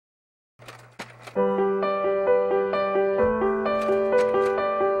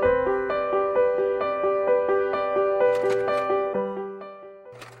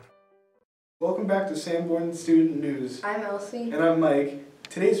to Sanborn Student News. I'm Elsie. And I'm Mike.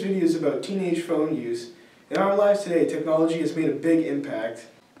 Today's video is about teenage phone use. In our lives today, technology has made a big impact.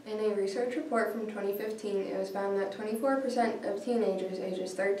 In a research report from 2015, it was found that 24% of teenagers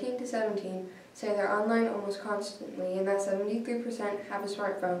ages 13 to 17 say they're online almost constantly, and that 73% have a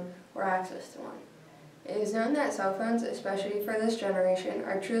smartphone or access to one. It is known that cell phones, especially for this generation,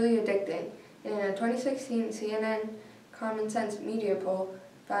 are truly addicting. In a 2016 CNN Common Sense Media poll,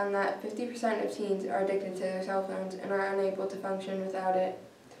 found that 50% of teens are addicted to their cell phones and are unable to function without it.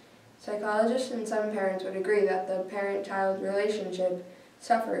 Psychologists and some parents would agree that the parent-child relationship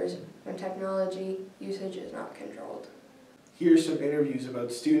suffers when technology usage is not controlled. Here's some interviews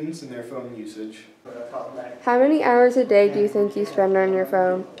about students and their phone usage. How many hours a day do you think you spend on your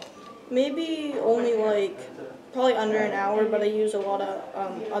phone? Maybe only probably under an hour, but I use a lot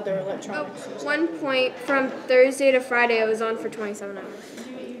of other electronics. At one point, from Thursday to Friday, I was on for 27 hours.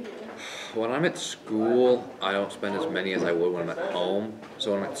 When I'm at school, I don't spend as many as I would when I'm at home.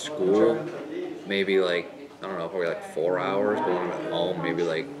 So when I'm at school, maybe probably 4 hours, but when I'm at home, maybe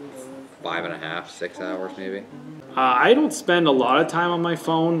 5.5, 6 hours maybe. I don't spend a lot of time on my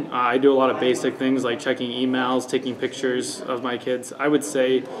phone. I do a lot of basic things like checking emails, taking pictures of my kids. I would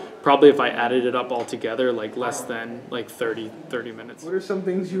say probably if I added it up all together, less than 30 minutes. What are some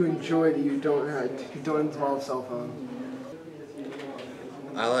things you enjoy that you don't involve a cell phone?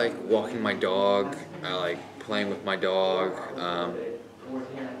 I like walking my dog. I like playing with my dog. I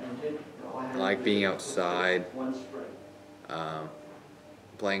like being outside.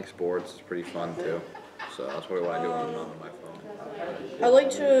 Playing sports is pretty fun too. So that's probably what I do when I'm not on my phone. I like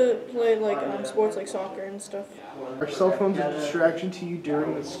to play sports like soccer and stuff. Are cell phones a distraction to you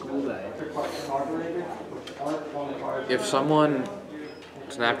during the school day? If someone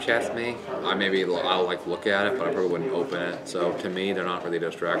Snapchats me, I'll look at it, but I probably wouldn't open it. So to me, they're not really a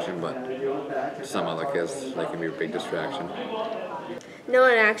distraction, but to some other kids, they can be a big distraction. No,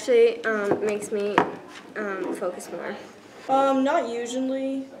 it actually makes me focus more. Not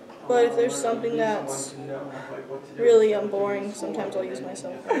usually, but if there's something that's really boring, sometimes I'll use my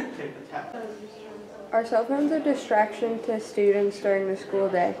cell phone. Are cell phones a distraction to students during the school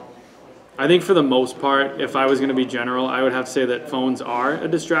day? I think for the most part, if I was going to be general, I would have to say that phones are a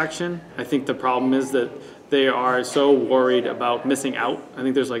distraction. I think the problem is that they are so worried about missing out. I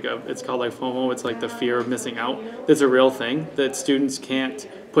think there's it's called FOMO, it's the fear of missing out. That's a real thing, that students can't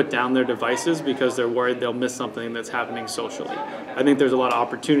put down their devices because they're worried they'll miss something that's happening socially. I think there's a lot of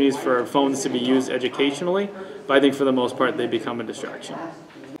opportunities for phones to be used educationally, but I think for the most part they become a distraction.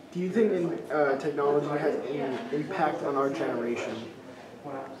 Do you think technology has any impact on our generation?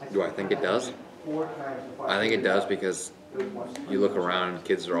 Do I think it does? I think it does because you look around and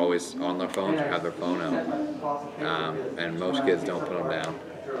kids are always on their phones or have their phone out. And most kids don't put them down,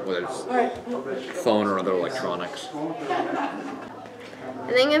 whether it's phone or other electronics.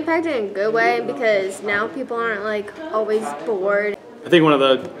 I think impacted in a good way because now people aren't always bored. I think one of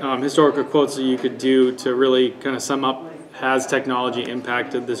the historical quotes that you could do to really kind of sum up has technology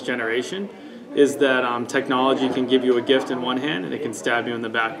impacted this generation is that technology can give you a gift in one hand and it can stab you in the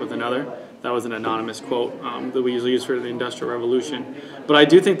back with another. That was an anonymous quote that we usually use for the Industrial Revolution. But I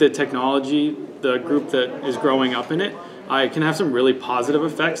do think that technology, the group that is growing up in it, can have some really positive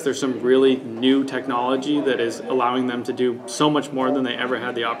effects. There's some really new technology that is allowing them to do so much more than they ever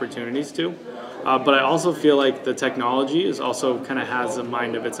had the opportunities to. But I also feel like the technology is also kind of has a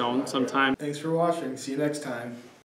mind of its own sometimes. Thanks for watching. See you next time.